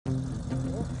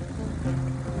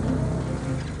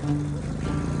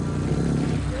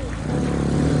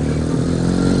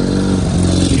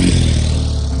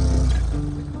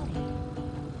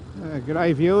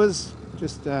G'day viewers,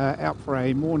 just out for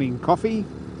a morning coffee,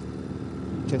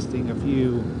 testing a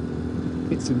few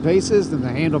bits and pieces and the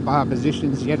handlebar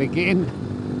positions yet again,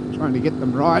 trying to get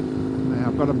them right. Now,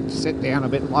 I've got them set down a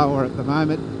bit lower at the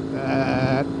moment.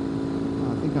 I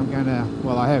think I'm going to,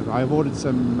 well I've ordered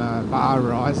some bar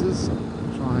risers,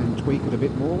 try and tweak it a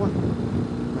bit more,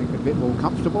 make it a bit more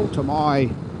comfortable to my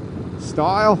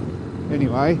style.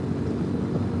 Anyway,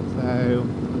 so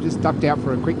I'm just ducked out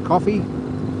for a quick coffee.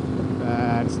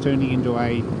 It's turning into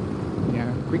a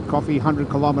quick coffee,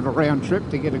 100-kilometre round trip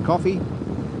to get a coffee,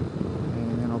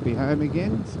 and then I'll be home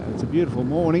again. So it's a beautiful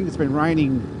morning. It's been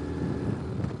raining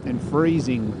and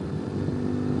freezing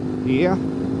here,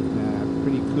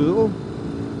 pretty cool,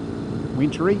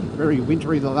 wintry, very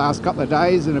wintry the last couple of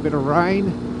days, and a bit of rain,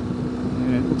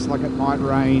 and it looks like it might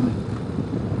rain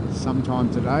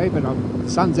sometime today, but the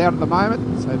sun's out at the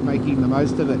moment, so making the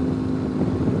most of it.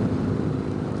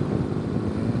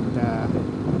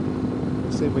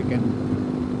 See if we can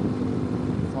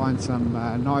find some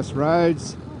nice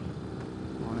roads.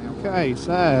 Okay,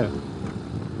 so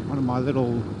one of my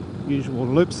little usual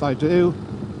loops I do,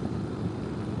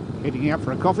 heading out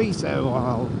for a coffee,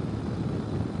 so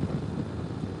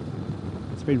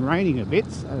it's been raining a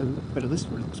bit, so but this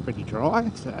looks pretty dry,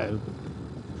 so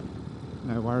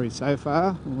no worries so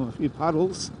far. Well, a few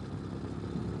puddles.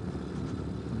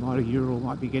 The mighty Ural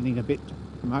might be getting a bit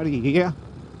muddy here.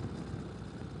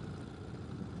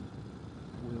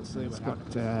 It's got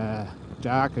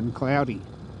dark and cloudy.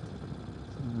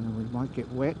 We might get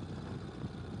wet.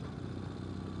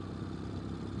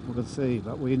 We'll see,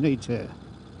 but we need to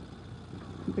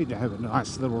have a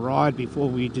nice little ride before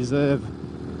we deserve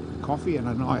coffee and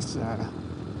a nice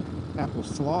apple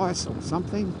slice or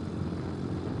something.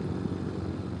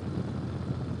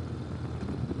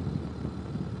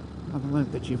 I've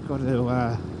learnt that you've got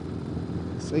to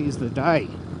seize the day.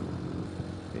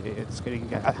 It's getting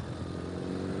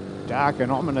dark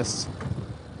and ominous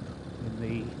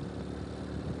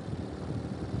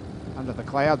under the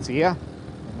clouds here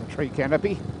in the tree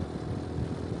canopy.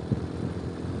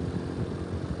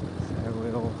 So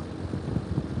we'll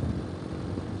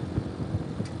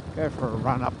go for a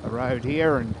run up the road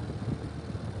here and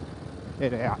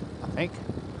head out, I think.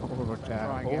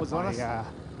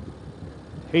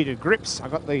 Heated grips. I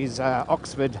got these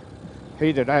Oxford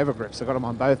heated over grips. I got them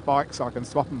on both bikes so I can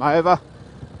swap them over.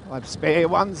 I'll have spare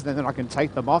ones, then I can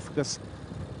take them off because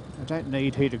I don't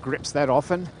need heated grips that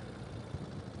often.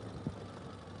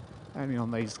 Only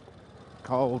on these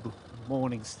cold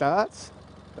morning starts,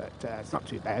 but it's not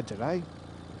too bad today.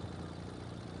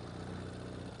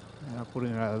 And I'll put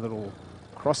in a little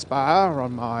crossbar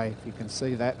on my, if you can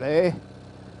see that there,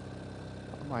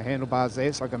 on my handlebars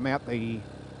there, so I can mount my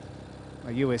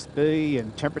USB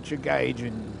and temperature gauge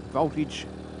and voltage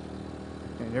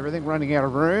and everything. Running out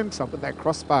of room, so I'll put that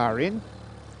crossbar in.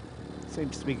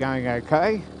 Seems to be going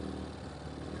okay.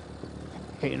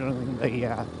 Handling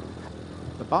the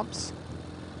bumps.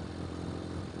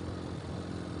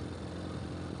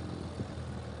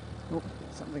 Oh,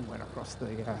 something went across the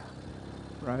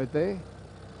road there.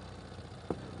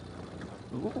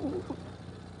 Ooh,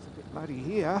 it's a bit muddy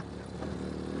here.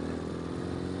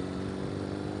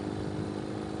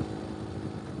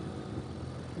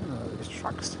 Oh, there's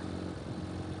trucks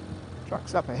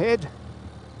up ahead.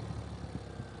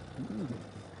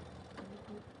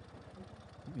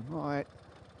 We might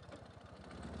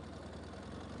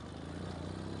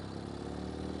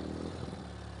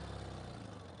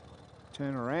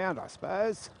turn around, I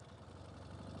suppose.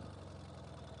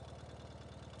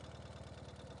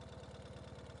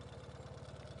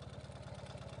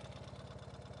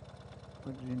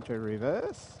 Put it into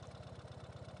reverse.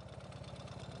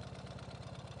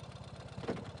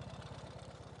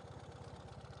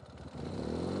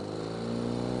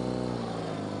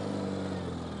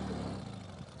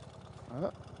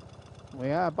 Oh,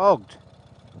 we are bogged.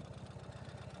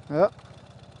 Oh.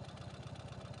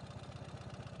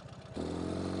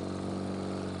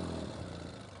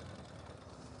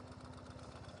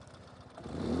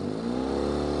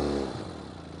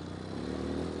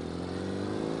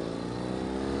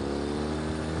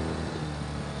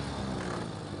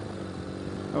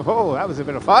 Oh, that was a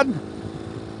bit of fun.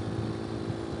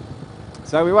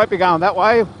 So we won't be going that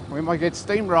way. We might get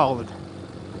steamrolled.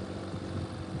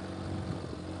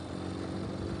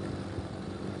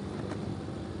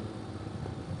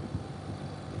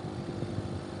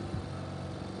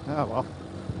 Oh well.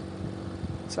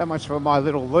 So much for my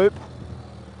little loop.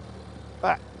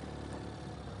 But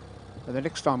for the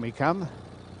next time we come,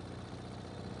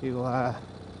 he'll have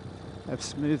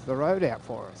smoothed the road out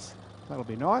for us. That'll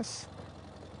be nice.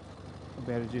 We'll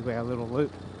be able to do our little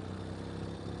loop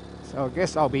So I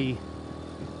guess I'll be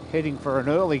heading for an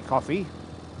early coffee.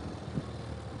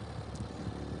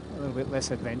 A little bit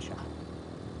less adventure.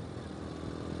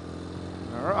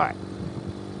 All right.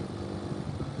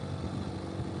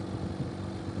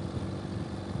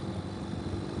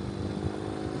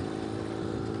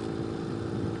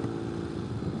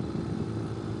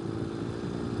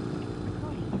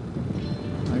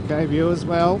 Okay, viewers,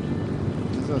 well,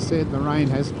 as I said, the rain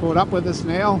has caught up with us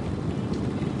now.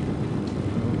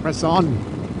 We'll press on.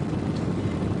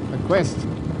 The quest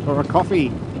for a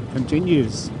coffee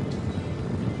continues.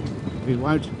 We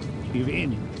won't give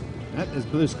in. Oh, there's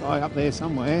blue sky up there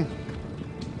somewhere.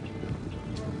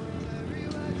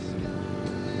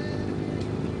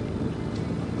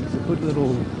 It's a good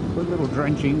little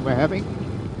drenching we're having.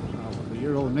 The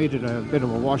Ural needed a bit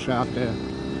of a wash after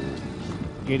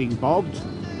getting bogged,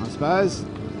 I suppose.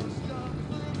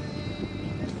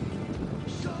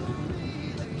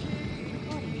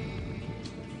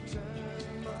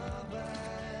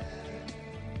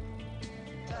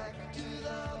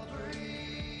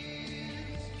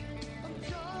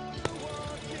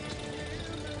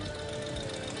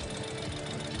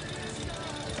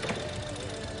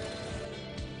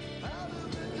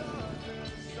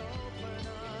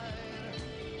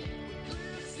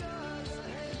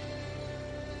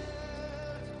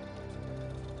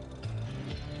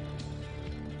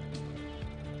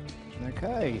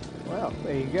 Okay, well,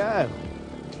 there you go.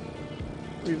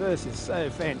 Reverse is so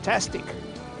fantastic.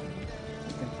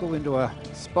 You can pull into a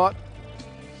spot,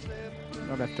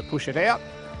 not have to push it out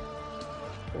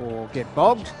or get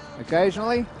bogged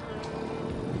occasionally.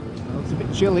 Well, it's a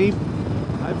bit chilly.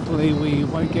 Hopefully we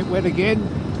won't get wet again.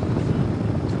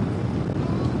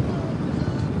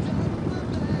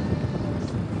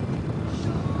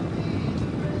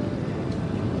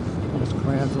 Those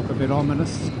clouds look a bit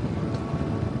ominous.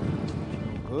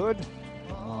 Good.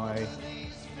 My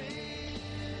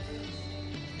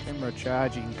camera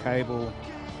charging cable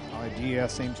idea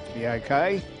seems to be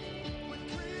okay.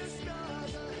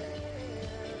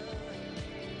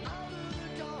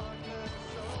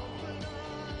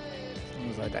 As long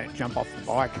as I don't jump off the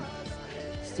bike,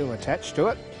 still attached to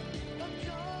it.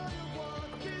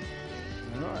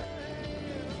 Alright.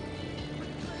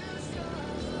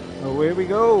 Oh, where we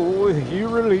go,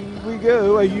 Uraling we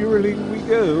go, Uraling we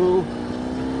go.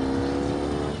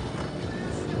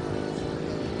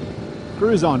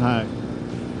 Cruise on home.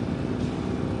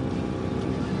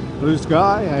 Blue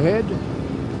sky ahead.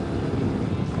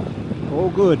 All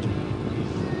good.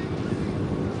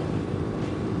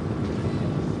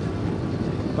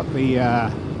 Got the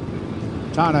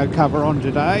tonneau cover on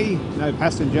today. No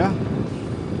passenger.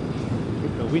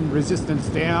 Get the wind resistance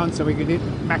down so we can hit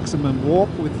maximum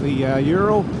warp with the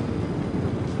Ural.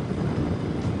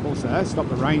 Also stop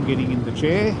the rain getting in the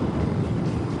chair.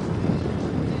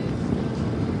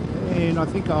 And I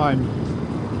think I'm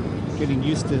getting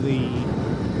used to the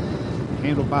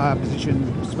handlebar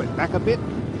position, swept back a bit.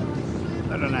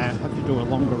 I don't know, have to do a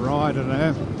longer ride, I don't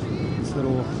know. This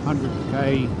little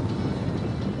 100k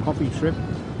coffee trip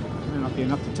may not be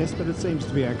enough to test, but it seems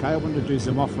to be okay. I wanted to do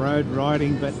some off-road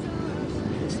riding, but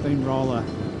the steamroller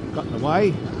got in the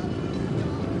way.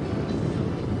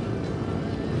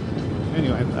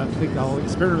 Anyway, I think I'll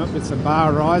experiment with some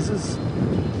bar risers.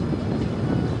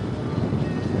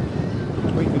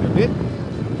 Tweak it a bit.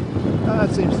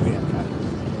 It seems to be okay.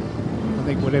 I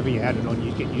think whatever you had it on,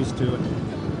 you'd get used to it.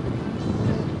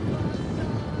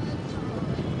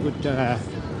 Good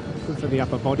for the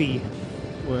upper body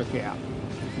workout.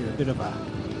 If you're a bit of a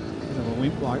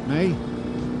wimp like me,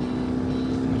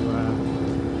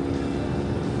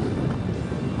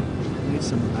 you need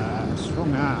some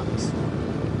strong arms.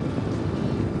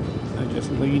 No just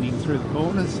leaning through the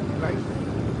corners. Right?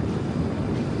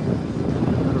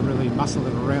 Muscle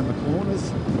it around the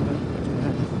corners.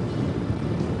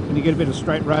 When you get a bit of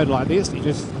straight road like this, you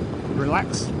just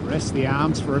relax, rest the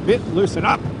arms for a bit, loosen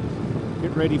up,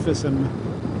 get ready for some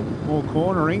more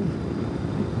cornering,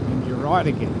 and you're right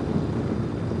again.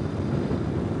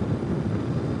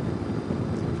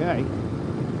 Okay.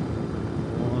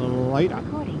 Later.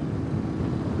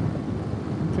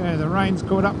 Okay, the rain's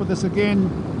caught up with us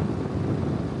again.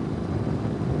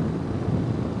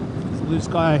 There's blue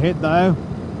sky ahead though.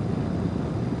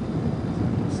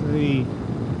 See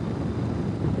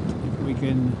if we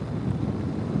can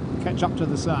catch up to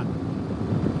the sun.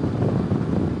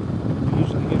 We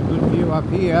usually get a good view up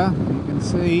here. You can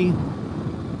see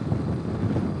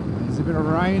there's a bit of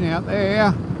rain out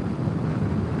there.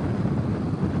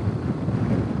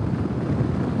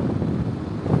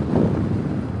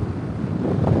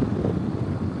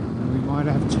 We might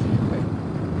have to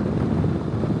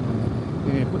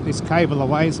put this cable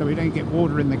away so we don't get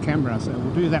water in the camera. So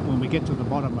we'll do that when we get to the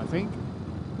bottom, I think.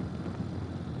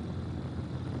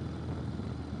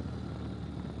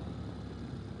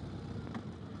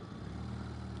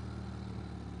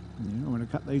 Yeah, I want to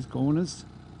cut these corners.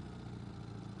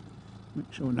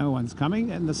 Make sure no one's coming,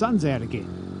 and the sun's out again.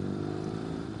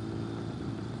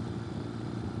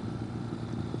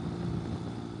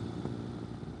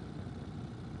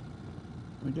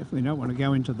 We definitely don't want to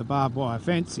go into the barbed wire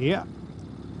fence here.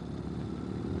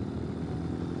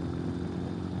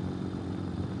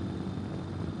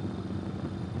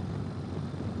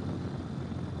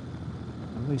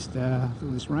 At least for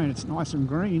this rain it's nice and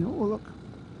green. Oh look,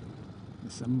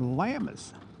 there's some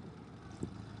llamas.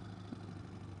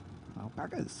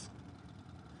 Alpacas.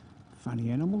 Funny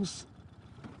animals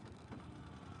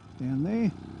down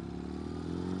there.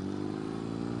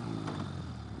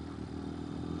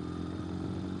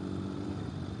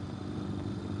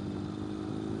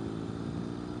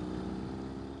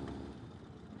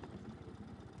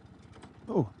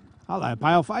 Oh, hello,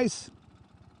 Paleface.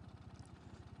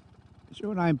 Is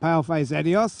your name Paleface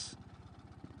Adios?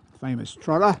 Famous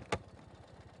trotter.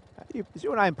 Is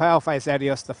your name Paleface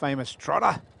Adios, the famous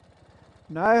trotter?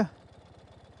 No?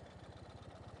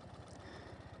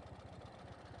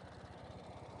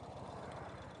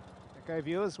 Okay,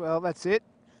 viewers, well, that's it.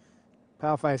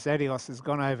 Paleface Adios has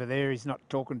gone over there. He's not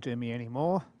talking to me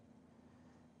anymore.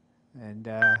 And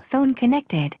phone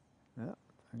connected. Oh,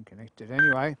 phone connected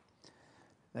anyway.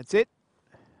 That's it.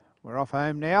 We're off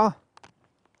home now.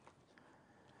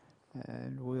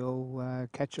 And we'll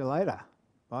catch you later.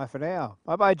 Bye for now.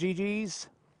 Bye-bye, GGs.